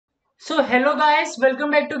So hello guys, welcome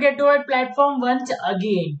back to Gettobyte platform once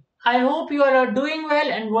again. I hope you all are doing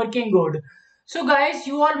well and working good. So guys,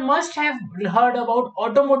 you all must have heard about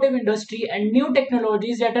automotive industry and new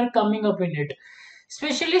technologies that are coming up in it.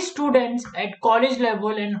 Especially students at college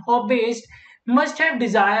level and hobbyists must have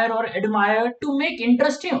desire or admire to make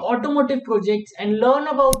interesting automotive projects and learn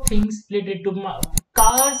about things related to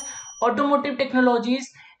cars, automotive technologies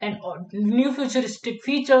and new futuristic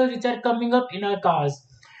features which are coming up in our cars.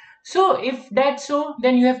 So, if that's so,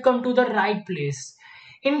 then you have come to the right place.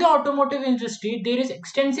 In the automotive industry, there is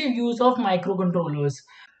extensive use of microcontrollers.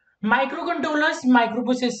 Microcontrollers,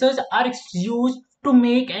 microprocessors are used to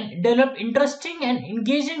make and develop interesting and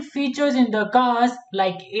engaging features in the cars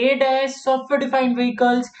like ADAS, software defined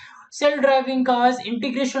vehicles, self driving cars,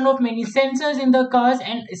 integration of many sensors in the cars,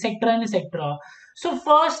 and etc. and etc. So,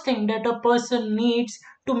 first thing that a person needs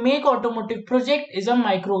to make automotive project is a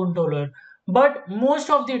microcontroller. But most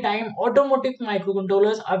of the time, automotive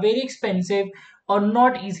microcontrollers are very expensive or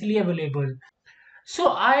not easily available. So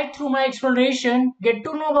I, through my exploration, get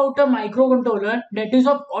to know about a microcontroller that is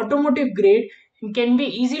of automotive grade and can be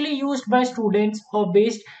easily used by students,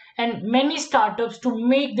 hobbyists, and many startups to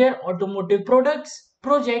make their automotive products,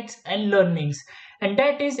 projects, and learnings. And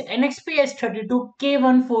that is NXP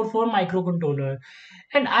S32K144 microcontroller.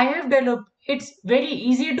 And I have developed it's very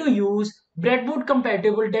easy to use breadboard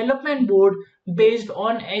compatible development board based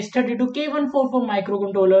on S32K144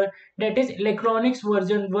 microcontroller, that is Electronics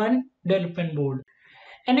version 1 development board.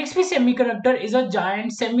 NXP Semiconductor is a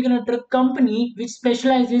giant semiconductor company which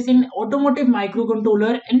specializes in automotive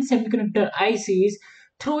microcontroller and semiconductor ICs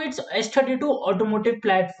through its S32 automotive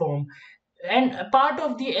platform. And a part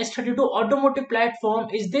of the S32 automotive platform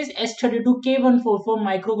is this S32K144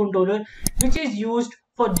 microcontroller, which is used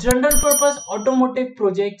for general purpose automotive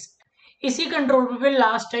projects. इसी control पे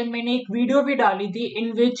last time मैंने एक video भी डाली थी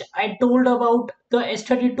इन विच I told about the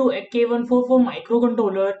S32K144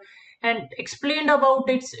 microcontroller and explained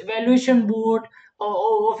about its evaluation board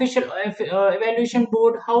or official evaluation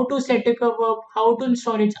board, how to set it up, how to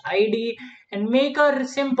install its ID, and make a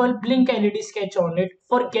simple blink LED sketch on it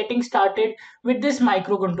for getting started with this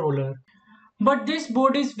microcontroller. But this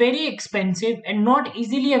board is very expensive and not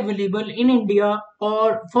easily available in India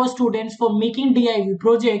or for students for making DIY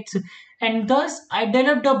projects, and thus I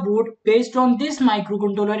developed a board based on this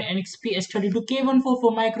microcontroller NXP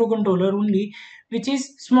S32K144 microcontroller only, which is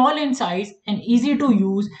small in size and easy to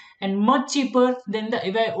use and much cheaper than the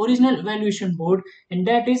original evaluation board, and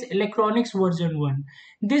that is Electronics version 1.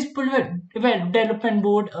 This development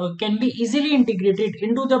board can be easily integrated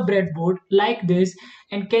into the breadboard like this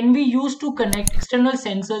and can be used to connect external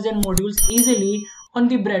sensors and modules easily on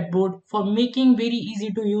the breadboard for making very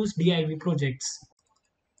easy to use DIY projects.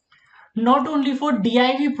 Not only for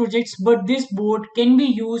DIY projects, but this board can be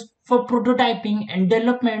used for prototyping and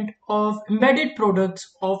development of embedded products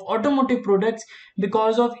of automotive products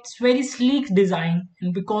because of its very sleek design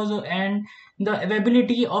and and the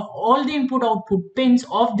availability of all the input output pins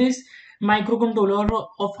of this microcontroller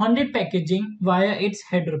of 100 packaging via its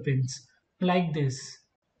header pins like this.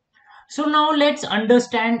 So now let's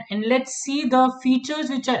understand and let's see the features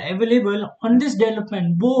which are available on this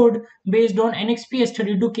development board based on NXP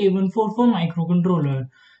S32K144 microcontroller.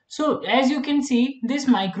 So as you can see, this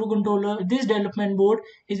microcontroller, this development board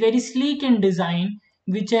is very sleek in design,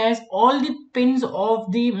 which has all the pins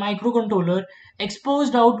of the microcontroller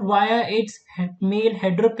exposed out via its male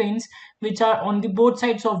header pins, which are on the both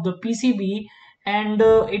sides of the PCB, and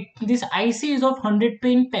this IC is of 100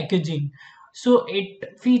 pin packaging. So it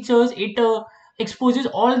exposes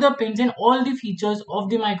all the pins and all the features of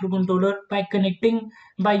the microcontroller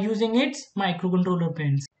by using its microcontroller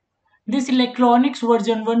pins. This electronics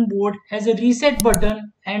version 1 board has a reset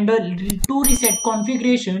button and two reset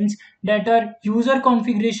configurations, that are user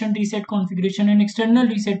configuration, reset configuration, and external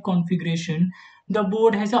reset configuration. The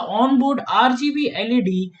board has an onboard RGB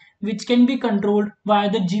LED which can be controlled via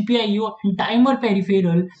the GPIO and timer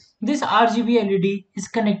peripheral. This RGB LED is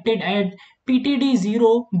connected at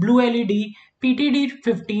PTD0 blue LED,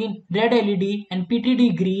 PTD15 red LED, and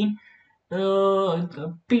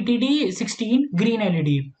PTD16 green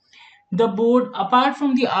LED. The board, apart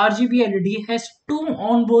from the RGB LED, has two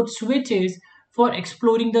onboard switches for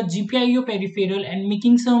exploring the GPIO peripheral and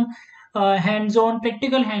making some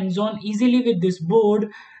practical hands-on easily with this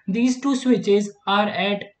board. These two switches are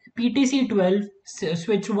at PTC12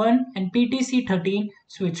 switch 1 and PTC13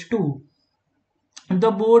 switch 2.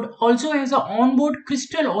 The board also has an onboard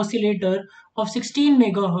crystal oscillator of 16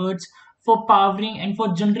 MHz for powering and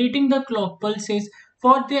for generating the clock pulses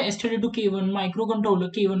for the S32K1 microcontroller,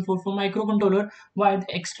 K144 microcontroller via the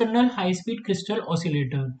external high-speed crystal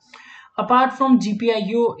oscillator. Apart from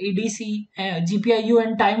GPIO, ADC, GPIO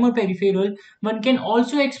and timer peripheral, one can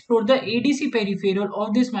also explore the ADC peripheral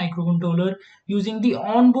of this microcontroller using the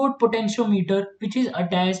onboard potentiometer which is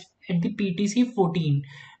attached at the PTC14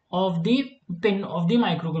 of the pin of the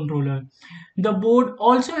microcontroller. The board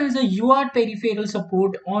also has a UART peripheral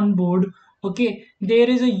support on board. Okay, there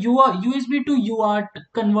is a USB to UART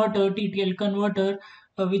converter, TTL converter,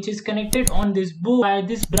 which is connected on this board via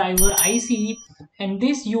this driver IC, and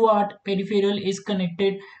this UART peripheral is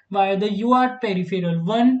connected via the UART peripheral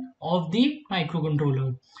 1 of the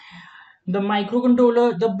microcontroller.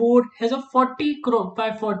 The board has a 40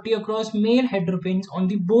 by 40 across male header pins on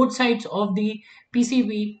the both sides of the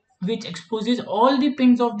PCB, which exposes all the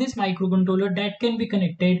pins of this microcontroller that can be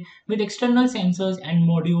connected with external sensors and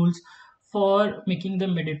modules for making the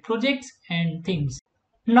embedded projects and things.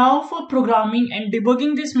 Now for programming and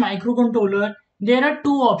debugging this microcontroller, there are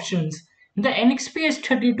two options. The NXP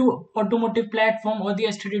S32 automotive platform or the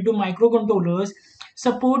S32 microcontrollers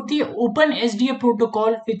support the Open SDA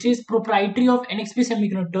protocol, which is proprietary of NXP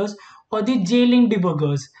Semiconductors, or the Jlink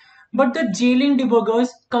debuggers. But the Jlink debuggers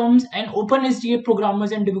comes and Open SDA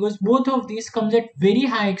programmers and debuggers, both of these comes at very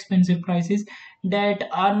high expensive prices that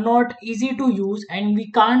are not easy to use, and we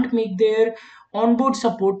can't make their onboard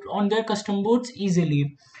support on their custom boards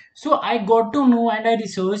easily. So I got to know and I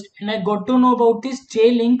researched and I got to know about this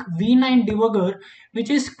Jlink V9 debugger, which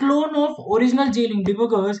is clone of original Jlink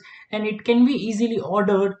debuggers, and it can be easily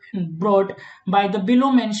ordered and brought by the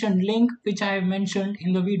below mentioned link which I have mentioned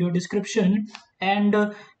in the video description. And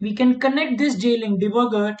we can connect this Jlink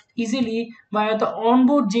debugger easily via the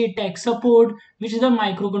onboard JTAG support, which is the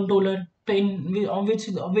microcontroller pin which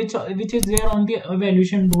is there on the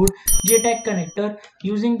evaluation board JTAG connector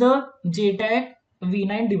using the JTAG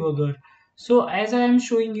V9 debugger. So as I am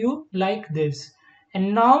showing you like this,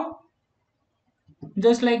 and now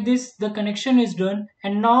just like this the connection is done,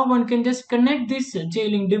 and now one can just connect this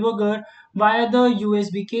Jlink debugger via the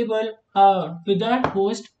USB cable with that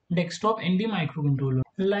host desktop and the microcontroller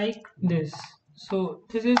like this. So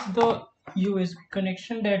this is the USB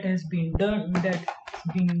connection that has been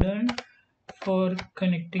done for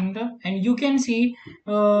connecting the, and you can see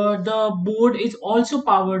the board is also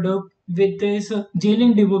powered up with this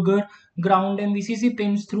Jlink debugger ground and VCC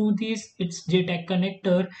pins through this its JTAG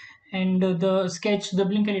connector, and the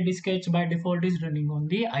blink LED sketch by default is running on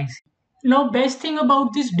the IC. Now best thing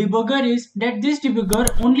about this debugger is that this debugger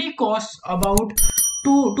only costs about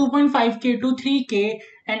 2.5k to 3k,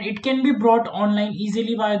 and it can be brought online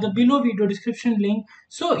easily via the below video description link.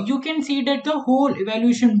 So you can see that the whole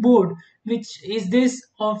evaluation board, which is this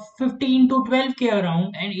of 15 to 12k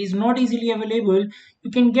around and is not easily available,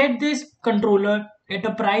 you can get this controller at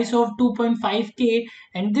a price of 2.5k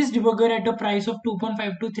and this debugger at a price of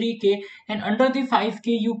 2.5 to 3k, and under the 5k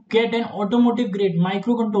you get an automotive grade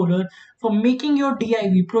microcontroller for making your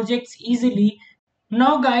DIV projects easily.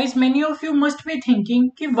 Now guys, many of you must be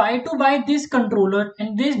thinking ki why to buy this controller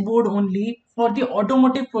and this board only for the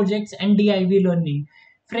automotive projects and DIV learning.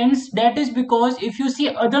 Friends, that is because if you see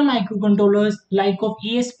other microcontrollers like of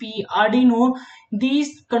ESP, Arduino,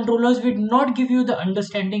 these controllers will not give you the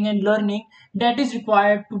understanding and learning that is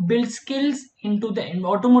required to build skills into the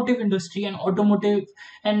automotive industry and automotive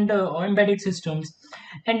and embedded systems.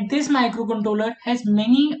 And this microcontroller has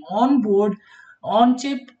many on-board,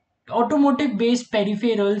 on-chip automotive based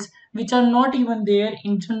peripherals which are not even there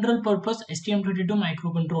in general purpose STM32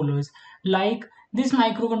 microcontrollers. Like this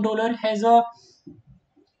microcontroller has a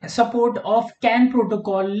support of CAN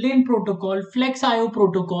protocol, LIN protocol, Flex IO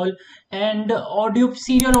protocol, and audio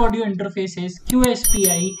serial audio interfaces,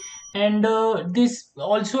 QSPI, and this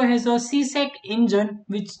also has a CSEC engine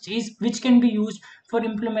which can be used for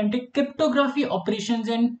implementing cryptography operations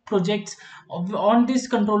and projects on this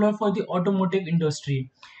controller for the automotive industry.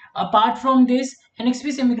 Apart from this,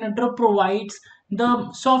 NXP Semiconductor provides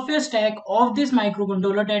the software stack of this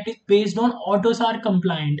microcontroller that is based on Autosar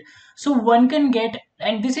compliant. So one can get,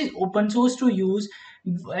 and this is open source to use,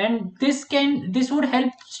 and this would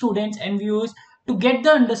help students and viewers to get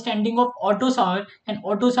the understanding of Autosar, and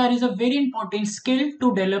Autosar is a very important skill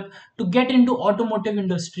to develop to get into automotive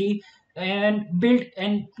industry and build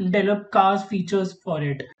and develop cars features for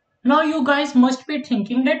it. Now you guys must be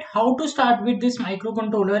thinking that how to start with this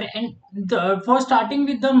microcontroller, and for starting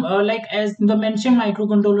with them like as the mentioned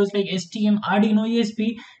microcontrollers like STM, Arduino,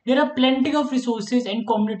 ESP, there are plenty of resources and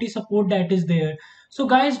community support that is there. So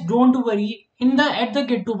guys, don't worry. In the at the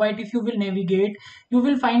Gettobyte, if you will navigate, you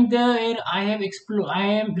will find there I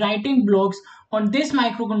am writing blogs on this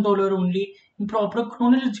microcontroller only in proper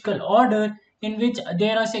chronological order, in which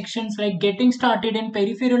there are sections like getting started in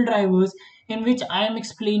peripheral drivers, in which I am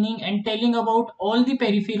explaining and telling about all the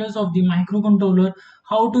peripherals of the microcontroller,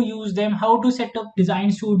 how to use them, how to set up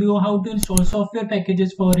design studio, how to install software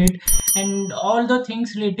packages for it, and all the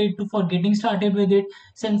things related to for getting started with it.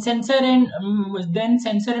 Sensor and then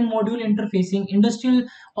sensor and module interfacing, industrial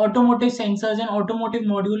automotive sensors and automotive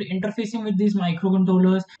module interfacing with these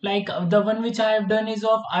microcontrollers. Like the one which I have done is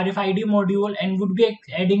of RFID module and would be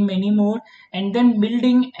adding many more, and then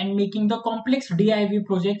building and making the complex DIV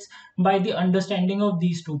projects by the understanding of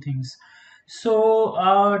these two things. So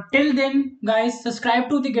till then guys, subscribe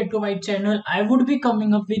to the Gettobyte channel. I would be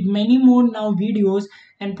coming up with many more now videos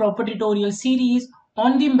and proper tutorial series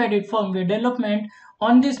on the embedded firmware development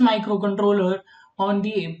on this microcontroller on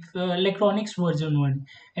the electronics version 1.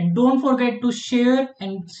 And don't forget to share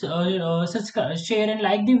and share and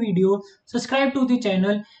like the video, subscribe to the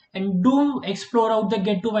channel, and do explore out the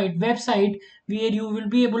Gettobyte website, where you will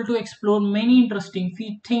be able to explore many interesting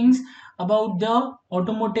things about the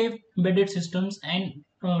automotive embedded systems and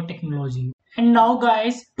technology. And now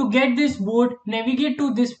guys, to get this board, navigate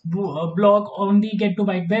to this blog on the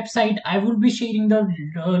Gettobyte website. I will be sharing the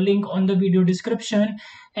link on the video description,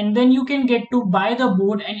 and then you can get to buy the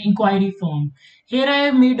board and inquiry form. Here I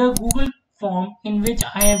have made a Google form in which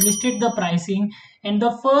I have listed the pricing, and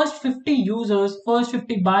the first 50 users, first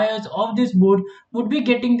 50 buyers of this board would be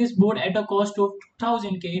getting this board at a cost of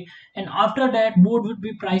 2000K, and after that board would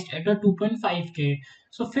be priced at a 2.5K.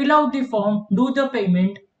 So fill out the form, do the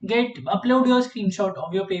payment, upload your screenshot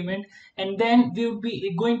of your payment, and then we will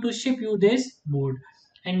be going to ship you this board.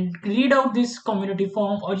 And read out this community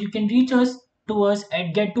form, or you can reach us to us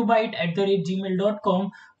at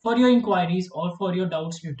gettobyte@gmail.com for your inquiries or for your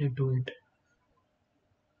doubts related to it.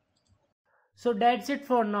 So that's it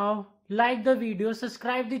for now. Like the video,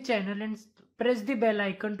 subscribe the channel, and press the bell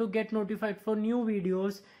icon to get notified for new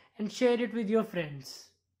videos, and share it with your friends.